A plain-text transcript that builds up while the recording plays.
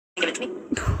me?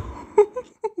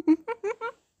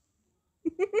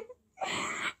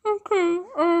 Okay,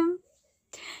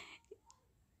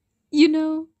 you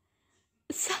know,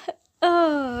 so,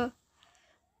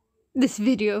 this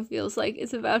video feels like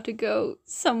it's about to go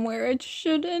somewhere it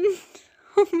shouldn't.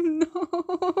 Oh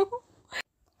no.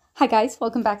 Hi guys,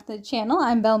 welcome back to the channel.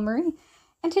 I'm Belle Marie,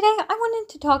 and today I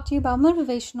wanted to talk to you about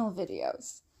motivational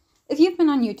videos. If you've been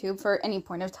on YouTube for any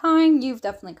point of time, you've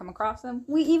definitely come across them.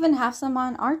 We even have some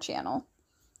on our channel.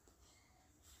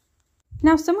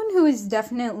 Now, someone who is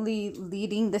definitely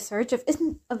leading the search of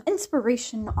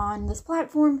inspiration on this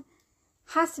platform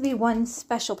has to be one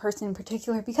special person in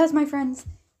particular, because, my friends,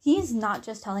 he's not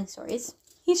just telling stories,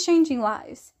 he's changing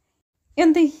lives.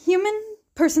 And the human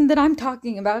person that I'm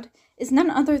talking about is none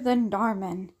other than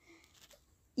Darman.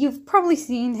 You've probably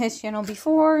seen his channel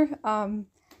before.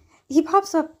 He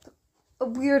pops up a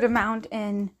weird amount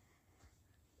and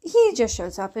he just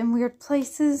shows up in weird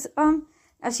places.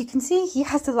 As you can see, he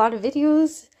has a lot of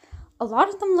videos. A lot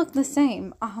of them look the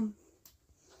same.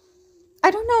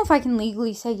 I don't know if I can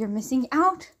legally say you're missing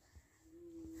out.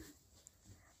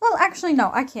 Well, actually, no,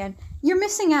 I can. You're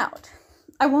missing out.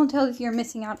 I won't tell if you're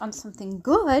missing out on something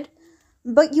good,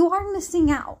 but you are missing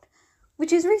out,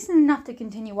 which is reason enough to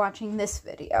continue watching this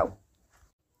video.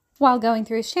 While going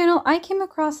through his channel, I came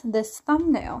across this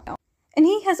thumbnail, and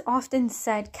he has often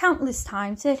said countless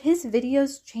times that his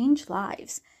videos change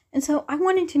lives. And so I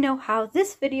wanted to know how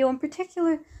this video in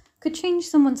particular could change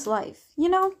someone's life, you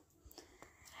know?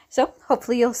 So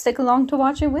hopefully you'll stick along to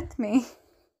watch it with me.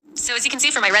 So as you can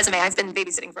see from my resume, I've been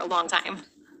babysitting for a long time.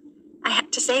 I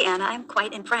have to say, Anna, I'm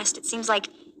quite impressed. It seems like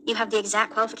you have the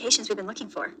exact qualifications we've been looking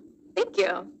for. Thank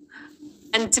you.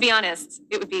 And to be honest,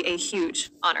 it would be a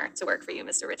huge honor to work for you,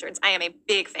 Mr. Richards. I am a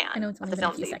big fan of the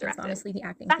films that you've directed. Honestly, the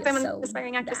acting In fact, I'm feels an so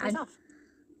aspiring actress bad. myself.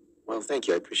 Well, thank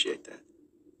you. I appreciate that.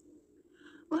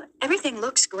 Well, everything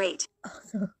looks great.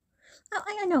 Also,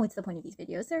 I know it's the point of these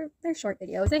videos. They're short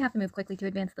videos. They have to move quickly to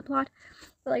advance the plot.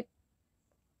 But, like,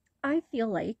 I feel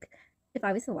like if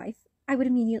I was the wife, I would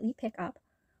immediately pick up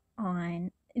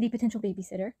on the potential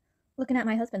babysitter looking at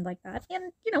my husband like that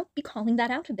and, you know, be calling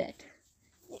that out a bit.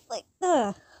 Like,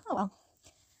 oh well.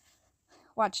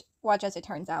 Watch as it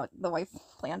turns out the wife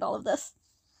planned all of this.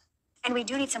 And we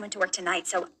do need someone to work tonight,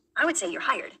 so I would say you're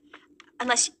hired.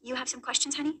 Unless you have some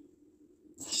questions, honey?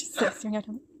 She's so staring at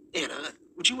him. Anna,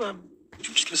 would you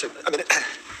just give us a minute?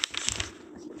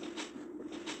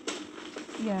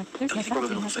 Yeah, there's no Don't you think we're a fact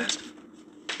little in that. fast?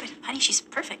 But, honey, she's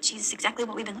perfect. She's exactly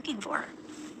what we've been looking for.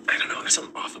 I don't know. There's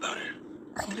something off about her.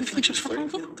 I feel like she was flirting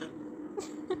with me the whole time.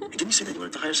 And didn't you say that you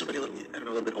wanted to hire somebody a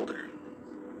little bit older?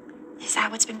 Is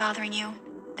that what's been bothering you?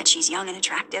 That she's young and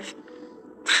attractive?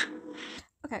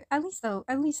 Okay, at least the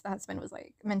husband was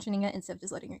like mentioning it instead of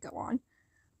just letting it go on.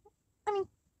 I mean,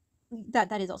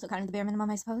 that is also kind of the bare minimum,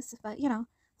 I suppose. But you know,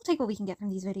 we'll take what we can get from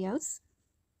these videos.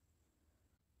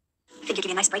 I think you're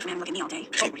getting a nice break from having to look at me all day.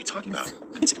 Hey, what are you talking about?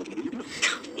 I didn't say looking at you.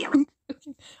 Yeah.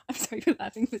 Okay, I'm sorry for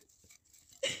laughing, but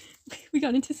we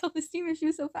got into self-esteem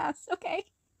issues so fast. Okay.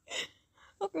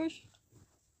 Oh gosh.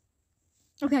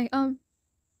 Okay.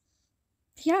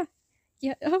 Yeah.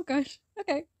 Oh gosh.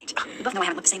 Okay. We both know I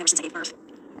haven't looked the same ever since I gave birth.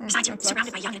 Besides, you're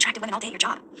surrounded by young and attractive women all day at your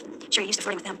job. Sure, you're used to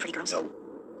flirting with them, pretty girls. No.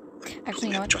 Actually,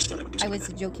 you know what? I was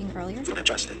joking earlier, You don't have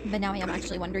trust. but now I am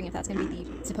actually wondering if that's going to be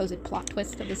the supposed plot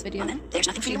twist of this video. Well, then, there's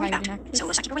nothing for you to worry about. So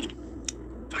let's not keep her waiting.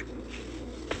 Fine.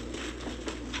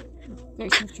 Very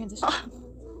smooth transition. Oh,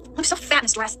 I'm so fat in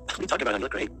this dress. What are you talking about? I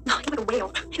look great. Oh, you look like a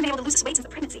whale. I haven't been able to lose this weight since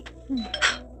the pregnancy. I'm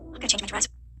gonna change my dress.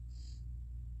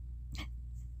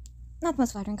 Not the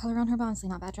most flattering color on her, but honestly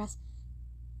not a bad dress.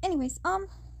 Anyways,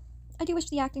 I do wish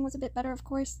the acting was a bit better, of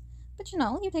course. But you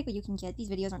know, you take what you can get. These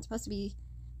videos aren't supposed to be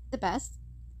the best,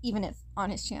 even if on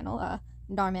his channel,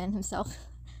 Darman himself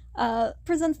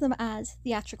presents them as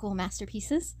theatrical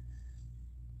masterpieces.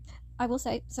 I will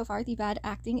say, so far, the bad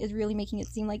acting is really making it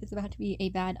seem like it's about to be a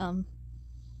bad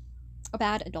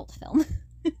adult film.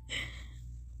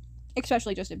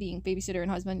 Especially just it being babysitter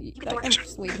and husband. I'm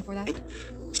just waiting for that.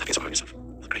 Stop getting so hard on yourself.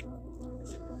 Look great.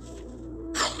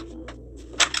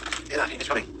 Yeah, it's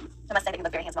funny. I must say that you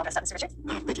look very handsome all dressed up, Mr. Richards.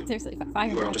 Oh, thank you. Seriously, fire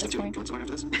We're her all at just this into point. doing something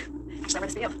after this. Should I wear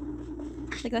this video?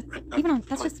 Like that's even on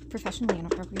that's just professionally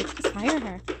inappropriate. Just fire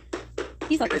her.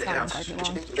 He's let this guy on far too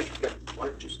long.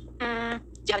 Water, juice. Do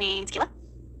you have any tequila?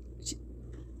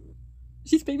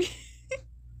 She's baby.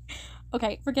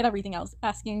 Okay, forget everything else.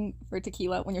 Asking for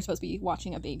tequila when you're supposed to be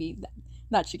watching a baby,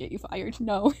 that should get you fired.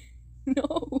 No.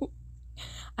 No.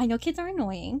 I know kids are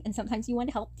annoying, and sometimes you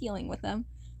want help dealing with them,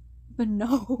 but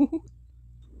no.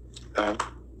 Well,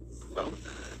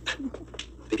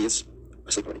 baby is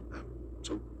asleep already.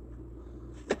 So,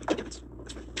 yeah, that's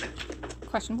fine.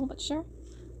 Questionable, but sure.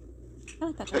 I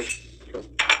like that Hey, dress. here you go.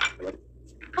 I like it.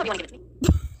 Oh, you want to give it to me?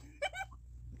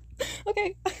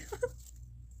 Okay.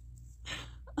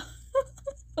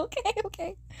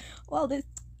 Okay. Well,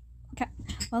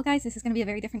 Well, guys, this is going to be a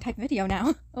very different type of video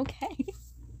now. Okay.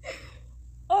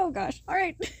 Oh, gosh. All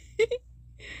right.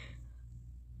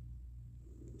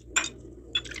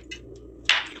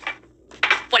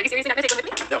 What, are you seriously not going to take one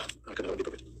with me? No, I couldn't be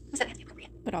appropriate. Who said it has to be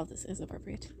appropriate? But all this is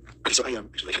appropriate. Okay, so I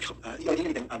actually, you need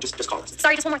anything, just call us.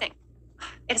 Sorry, just one more thing.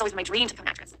 It has always been my dream to become an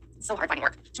actress. It's so hard finding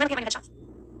work. Do you mind if I get my headshots?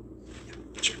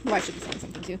 Sure. Why should be saying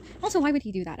something too? Also, why would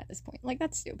he do that at this point? Like,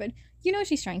 that's stupid. You know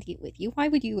she's trying to get with you. Why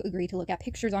would you agree to look at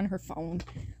pictures on her phone?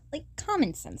 Like,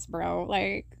 common sense, bro.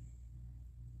 Like,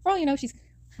 for all you know, she's...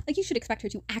 Like, you should expect her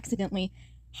to accidentally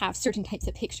have certain types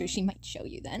of pictures she might show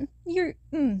you then. You're...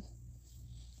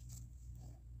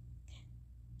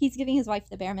 He's giving his wife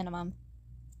the bare minimum.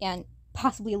 And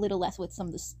possibly a little less with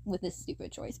with this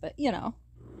stupid choice. But, you know.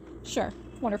 Sure.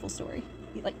 Wonderful story.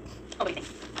 Like... Oh, what do you think?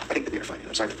 I think that you're fine.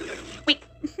 I'm sorry to really Wait.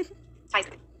 Ty's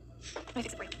good. Let me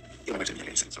fix it for you. You don't actually make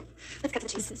any sense, so. Let's cut to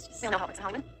the cheese. This is just... We all know how it works in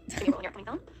Hollywood. It's going to be a roll in your upcoming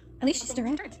film. At least she's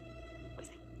direct. What do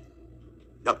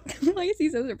you say? Why is he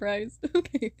so surprised?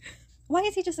 Okay. Why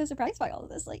is he just so surprised by all of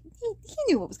this? Like, he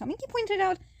knew what was coming. He pointed it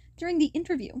out during the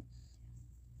interview.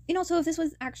 And also, if this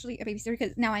was actually a babysitter,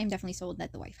 because now I am definitely sold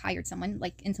that the wife hired someone,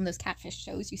 like in some of those catfish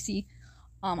shows you see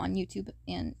on YouTube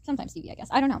and sometimes TV, I guess.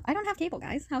 I don't know. I don't have cable,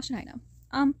 guys. How should I know?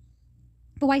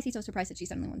 But why is he so surprised that she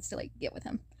suddenly wants to, like, get with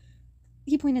him?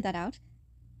 He pointed that out.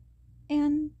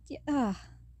 And, yeah,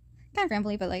 kind of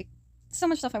rambly, but, like, so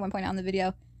much stuff I want to point out in the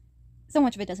video. So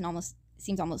much of it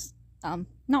seems almost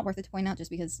not worth it to point out just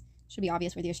because it should be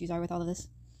obvious where the issues are with all of this.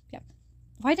 Yeah.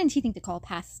 Why didn't he think to call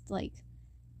past, like,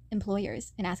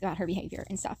 employers and ask about her behavior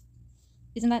and stuff?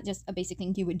 Isn't that just a basic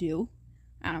thing you would do?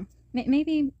 I don't know.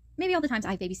 Maybe all the times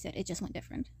I babysit, it just went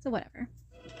different. So whatever.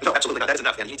 No, absolutely not. That is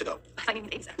enough, and you need to go. I need a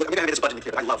babysitter. Look, I made this abundantly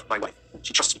clear that I love my wife.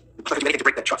 She trusts me. I'm not going to do anything to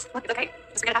break that trust. Look, it's okay.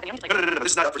 Just forget it happened. You don't need to, No.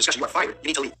 This is not up for discussion. You are fired. You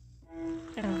need to leave.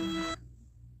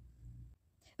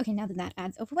 Okay, now that that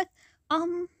ad's over with, I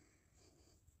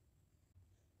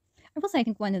will say I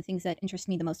think one of the things that interests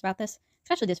me the most about this,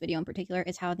 especially this video in particular,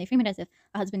 is how they frame it as if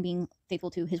a husband being faithful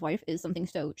to his wife is something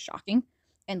so shocking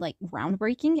and, like,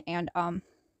 groundbreaking. And, honey,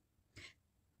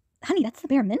 that's the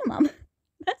bare minimum.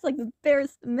 That's, like, the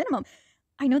barest minimum.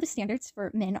 I know the standards for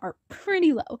men are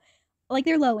pretty low. Like,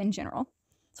 they're low in general.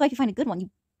 So if you find a good one, you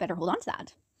better hold on to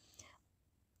that.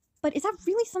 But is that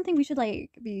really something we should, like,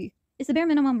 is the bare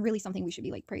minimum really something we should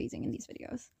be, like, praising in these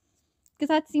videos? Because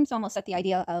that seems to almost set the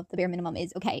idea of the bare minimum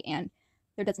is okay, and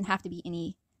there doesn't have to be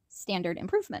any standard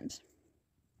improvement.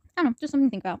 I don't know, just something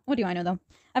to think about. What do I know, though?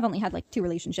 I've only had, like, 2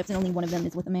 relationships, and only one of them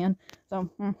is with a man. So,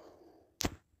 I'm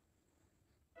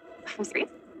serious.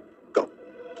 Go.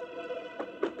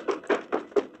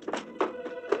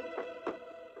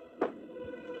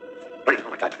 Buddy, oh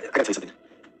my God, I gotta tell you something.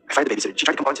 I fired the babysitter. She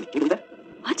tried to come on to me. Can you believe that?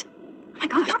 What? Oh my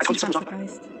God. Yeah, I told you something was wrong.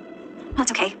 surprised. Well,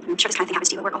 it's okay. I'm sure this kind of thing happens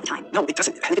to you at work all the time. No, it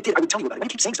doesn't. If it did, I would tell you about it. Why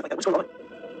do you keep saying stuff like that? What's going on?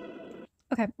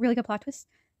 Okay, really good plot twist.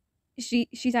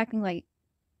 She's acting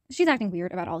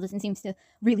weird about all this and seems to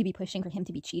really be pushing for him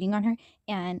to be cheating on her.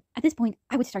 And at this point,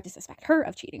 I would start to suspect her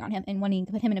of cheating on him and wanting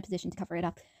to put him in a position to cover it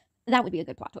up. That would be a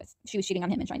good plot twist. She was cheating on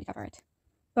him and trying to cover it.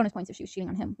 Bonus points if she was cheating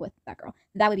on him with that girl.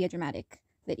 That would be a dramatic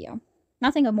video.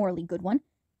 Not saying a morally good one.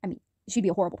 I mean, she'd be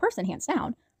a horrible person, hands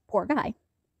down. Poor guy.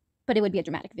 But it would be a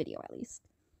dramatic video, at least.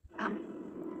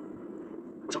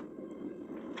 What's up?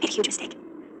 I made a huge mistake.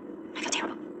 I feel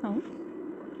terrible. Oh?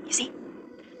 You see,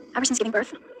 ever since giving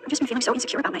birth, I've just been feeling so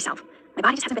insecure about myself. My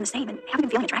body just hasn't been the same, and I haven't been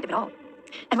feeling attractive at all.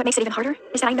 And what makes it even harder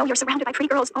is that I know you're surrounded by pretty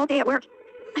girls all day at work.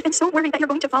 I've been so worried that you're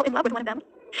going to fall in love with one of them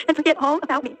and forget all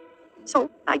about me. So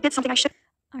I did something I should.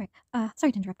 All right.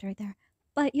 Sorry to interrupt you right there.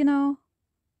 But, you know,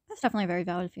 that's definitely a very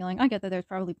valid feeling. I get that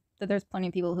there's plenty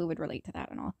of people who would relate to that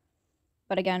and all.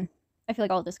 But again, I feel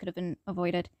like all of this could have been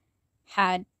avoided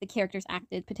had the characters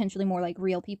acted potentially more like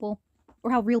real people,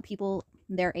 or how real people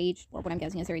their age, or what I'm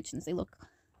guessing is their age since they look,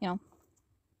 you know.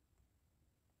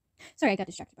 Sorry, I got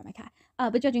distracted by my cat.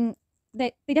 But judging,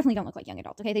 they definitely don't look like young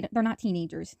adults, okay? They're not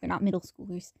teenagers. They're not middle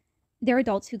schoolers. They're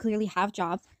adults who clearly have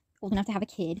jobs, old enough to have a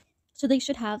kid, so they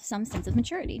should have some sense of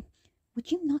maturity.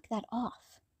 Would you knock that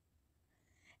off?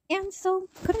 And so,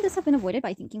 couldn't this have been avoided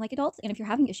by thinking like adults? And if you're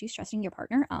having issues trusting your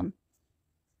partner,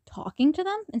 talking to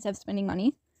them instead of spending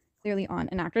money clearly on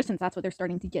an actress, since that's what they're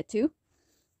starting to get to.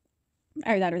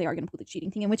 Either that or they are going to pull the cheating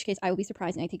thing, in which case I will be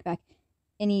surprised and I take back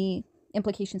any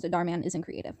implications that Darman isn't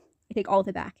creative. I take all of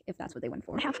it back if that's what they went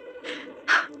for. I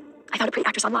found a pretty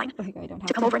actress online Okay, I don't have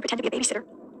to come over and pretend to be a babysitter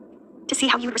to see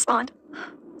how you would respond.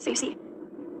 So you see,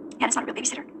 Anna's not a real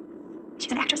babysitter.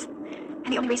 She's an actress.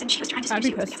 And the only reason she was trying to I'd seduce be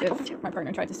you was pissed because I told her if to. my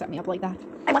partner tried to set me up like that.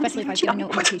 I wanted to Especially see if her I've cheat given on no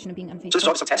me. indication of being So this unfaithful.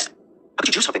 is obviously a test? How could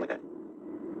you do something like that?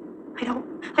 I know.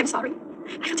 I'm sorry.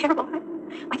 I feel terrible.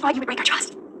 I thought you would break our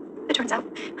trust. It turns out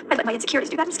I let my insecurities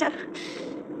do that instead.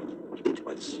 What you did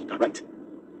was not right.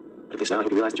 But at least now I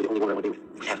hope you realize that you're the only one I want to be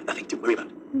with. We have nothing to worry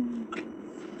about. Okay.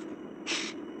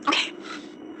 Okay.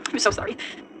 I'm so sorry.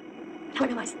 Now I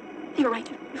realize you were right.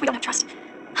 If we don't have trust, we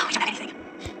don't have anything.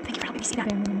 Thank you for helping me see that.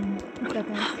 Bare minimum. Good job,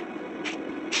 guys.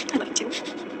 I love you too.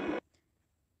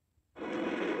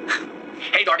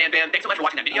 Hey, Darman Band, thanks so much for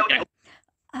watching that video. Okay.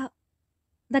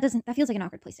 That feels like an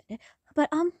awkward place to end it. But,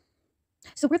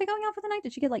 so were they going out for the night?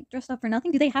 Did she get, like, dressed up for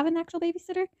nothing? Do they have an actual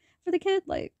babysitter for the kid?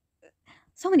 Like,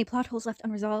 so many plot holes left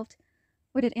unresolved.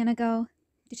 Where did Anna go?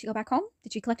 Did she go back home?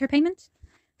 Did she collect her payment?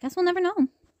 Guess we'll never know.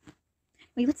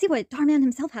 Wait, let's see what Darman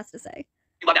himself has to say.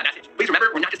 You love that message. Please remember,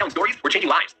 we're not just telling stories, we're changing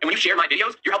lives. And when you share my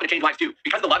videos, you're helping to change lives too.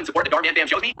 Because of the love and support that Darman Band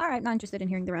shows me. Alright, not interested in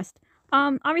hearing the rest.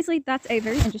 Obviously, that's a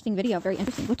very interesting video. Very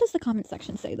interesting. What does the comment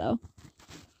section say, though?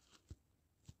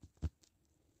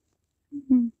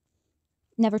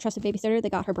 Never trust a babysitter. They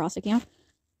got her bra sticking out.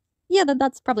 Yeah,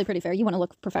 that's probably pretty fair. You want to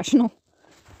look professional.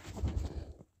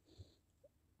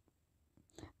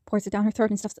 Pours it down her throat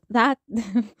and stuff. That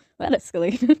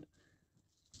escalated.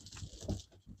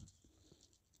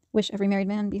 Wish every married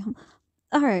man be home.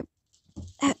 Alright.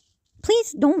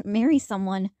 Please don't marry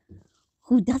someone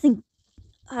who doesn't...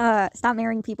 stop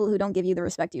marrying people who don't give you the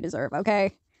respect you deserve,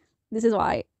 okay? This is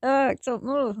why.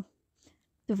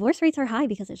 Divorce rates are high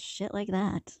because of shit like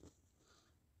that.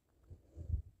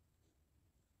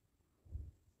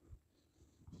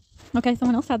 Okay,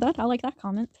 someone else had that. I like that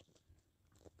comment.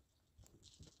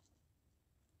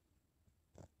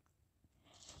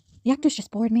 The actors just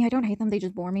bored me. I don't hate them. They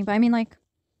just bore me. But I mean, like,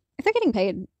 if they're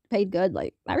getting paid good,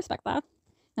 like, I respect that.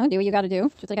 No, do what you gotta do.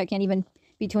 Just like I can't even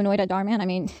be too annoyed at Darman. I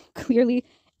mean, clearly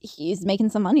he's making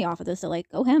some money off of this. So, like,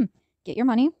 go him. Get your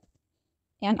money.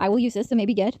 And I will use this to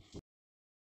maybe get